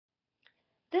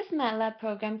This Matlab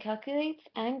program calculates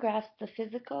and graphs the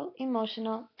physical,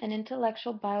 emotional, and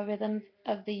intellectual biorhythms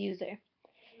of the user.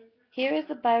 Here is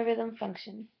the biorhythm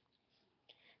function.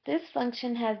 This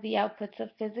function has the outputs of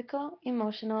physical,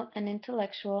 emotional, and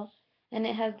intellectual, and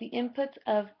it has the inputs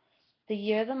of the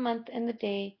year, the month, and the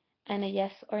day, and a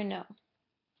yes or no.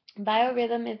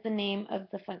 Biorhythm is the name of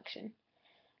the function.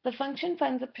 The function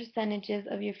finds the percentages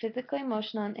of your physical,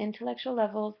 emotional, and intellectual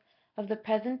levels of the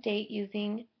present date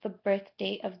using the birth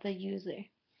date of the user.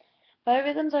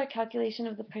 Biorhythms are a calculation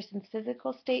of the person's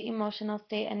physical state, emotional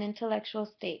state, and intellectual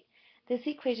state. This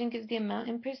equation gives the amount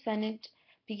in percentage,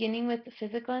 beginning with the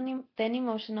physical, and then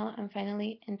emotional, and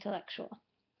finally intellectual.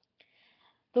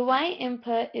 The Y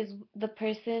input is the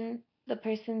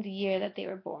person's year that they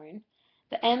were born.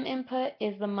 The M input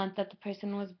is the month that the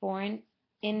person was born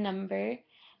in number,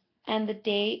 and the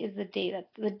D is the day that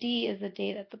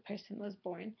the person was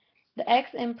born. The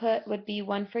X input would be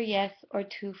 1 for yes or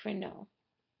 2 for no.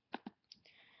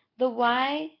 The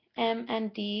Y, M,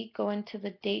 and D go into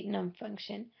the date num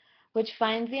function, which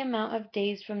finds the amount of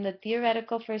days from the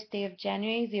theoretical first day of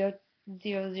January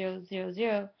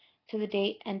 00000 to the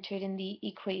date entered in the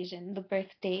equation, the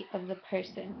birth date of the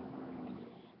person.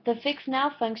 The fix now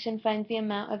function finds the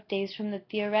amount of days from the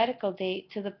theoretical date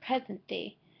to the present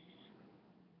day.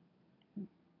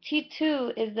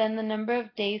 T2 is then the number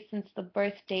of days since the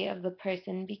birth date of the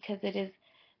person, because it is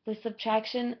the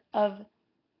subtraction of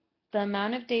the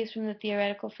amount of days from the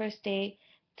theoretical first day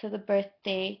to the birth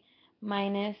day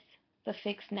minus the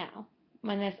fix now,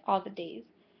 minus all the days.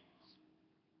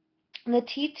 The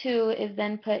T2 is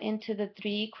then put into the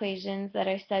three equations that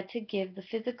are said to give the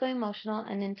physical, emotional,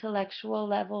 and intellectual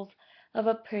levels of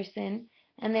a person,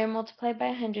 and they are multiplied by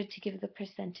 100 to give the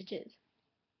percentages.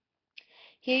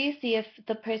 Here you see if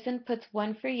the person puts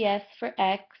 1 for yes for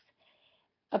X,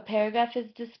 a paragraph is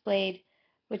displayed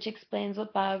which explains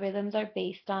what biorhythms are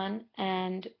based on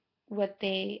and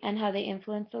how they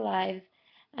influence the lives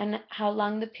and how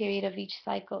long the period of each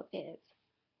cycle is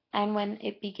and when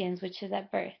it begins, which is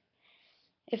at birth.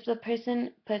 If the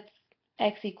person puts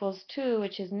X equals 2,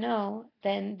 which is no,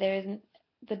 then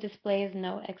the display is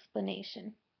no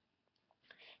explanation.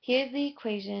 Here's the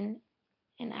equation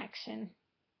in action.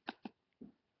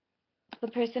 The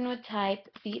person would type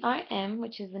BRM,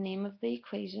 which is the name of the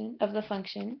equation of the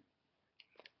function.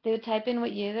 They would type in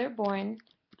what year they're born.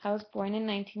 I was born in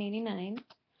 1989.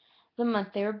 The month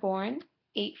they were born,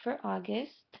 8 for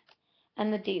August,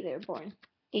 and the day they were born,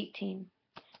 18.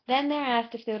 Then they're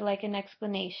asked if they would like an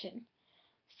explanation.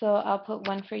 So I'll put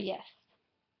 1 for yes.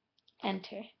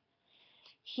 Enter.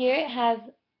 Here it has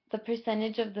the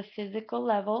percentage of the physical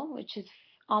level, which is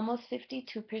almost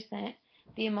 52%,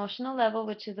 the emotional level,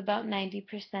 which is about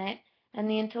 90%, and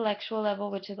the intellectual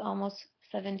level, which is almost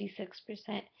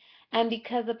 76%. And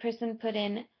because the person put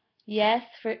in yes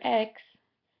for X,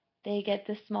 they get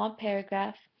this small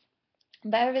paragraph.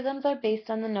 Biorhythms are based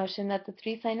on the notion that the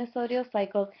three sinusoidal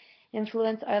cycles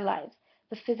influence our lives.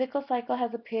 The physical cycle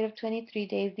has a period of 23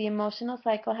 days, the emotional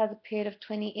cycle has a period of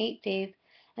 28 days,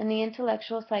 and the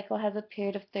intellectual cycle has a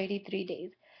period of 33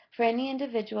 days. For any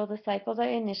individual, the cycles are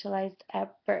initialized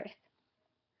at birth.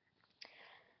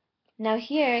 Now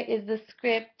here is the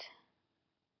script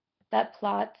that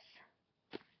plots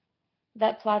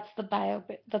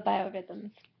the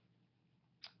biorhythms.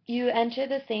 You enter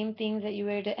the same things that you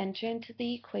were to enter into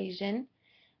the equation,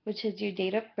 which is your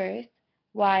date of birth,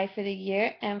 Y for the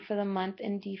year, M for the month,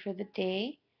 and D for the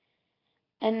day.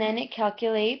 And then it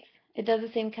does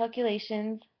the same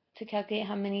calculations to calculate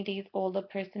how many days old a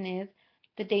person is,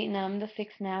 the date num, the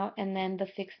fix now, and then the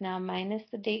fix now minus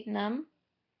the date num.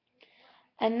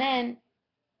 And then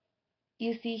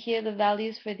you see here the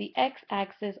values for the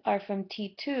x-axis are from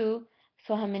T2,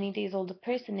 so how many days old a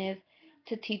person is,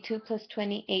 to T2 plus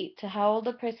 28, to how old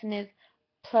a person is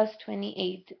plus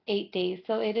 28, 8 days,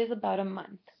 so it is about a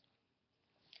month.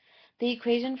 The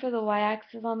equation for the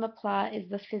y-axis on the plot is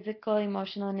the physical,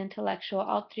 emotional, and intellectual.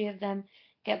 All three of them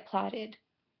get plotted.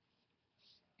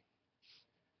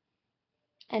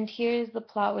 And here is the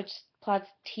plot which plots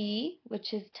T,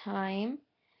 which is time,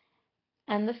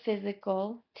 and the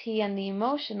physical, T and the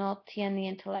emotional, T and the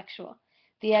intellectual.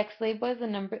 The X label is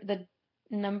the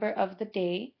number of the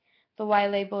day. The Y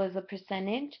label is a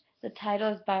percentage. The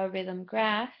title is Biorhythm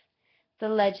Graph. The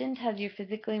legend has your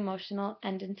physical, emotional,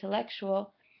 and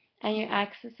intellectual, and your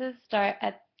axes start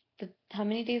at how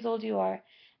many days old you are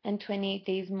and 28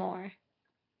 days more.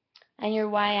 And your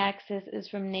y-axis is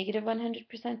from negative 100%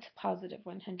 to positive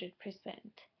 100%.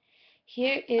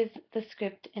 Here is the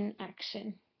script in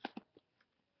action.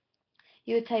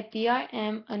 You would type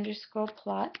BRM underscore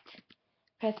plot,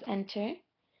 press enter.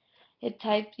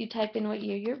 You type in what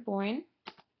year you're born,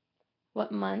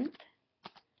 what month,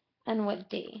 and what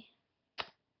day.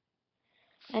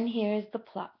 And here is the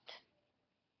plot.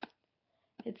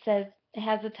 It says it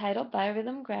has the title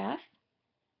Biorhythm Graph,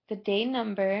 the day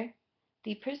number,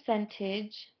 the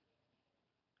percentage,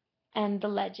 and the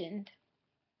legend.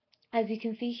 As you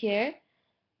can see here,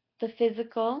 the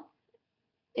physical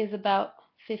is about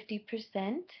 50%,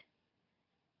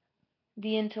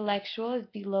 the intellectual is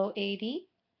below 80%,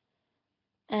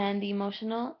 and the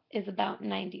emotional is about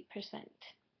 90%.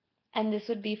 And this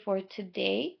would be for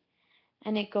today,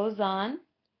 and it goes on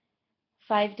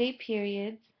 5-day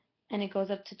periods, and it goes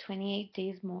up to 28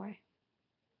 days more.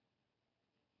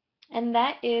 And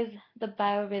that is the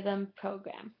biorhythm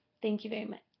program. Thank you very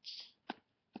much.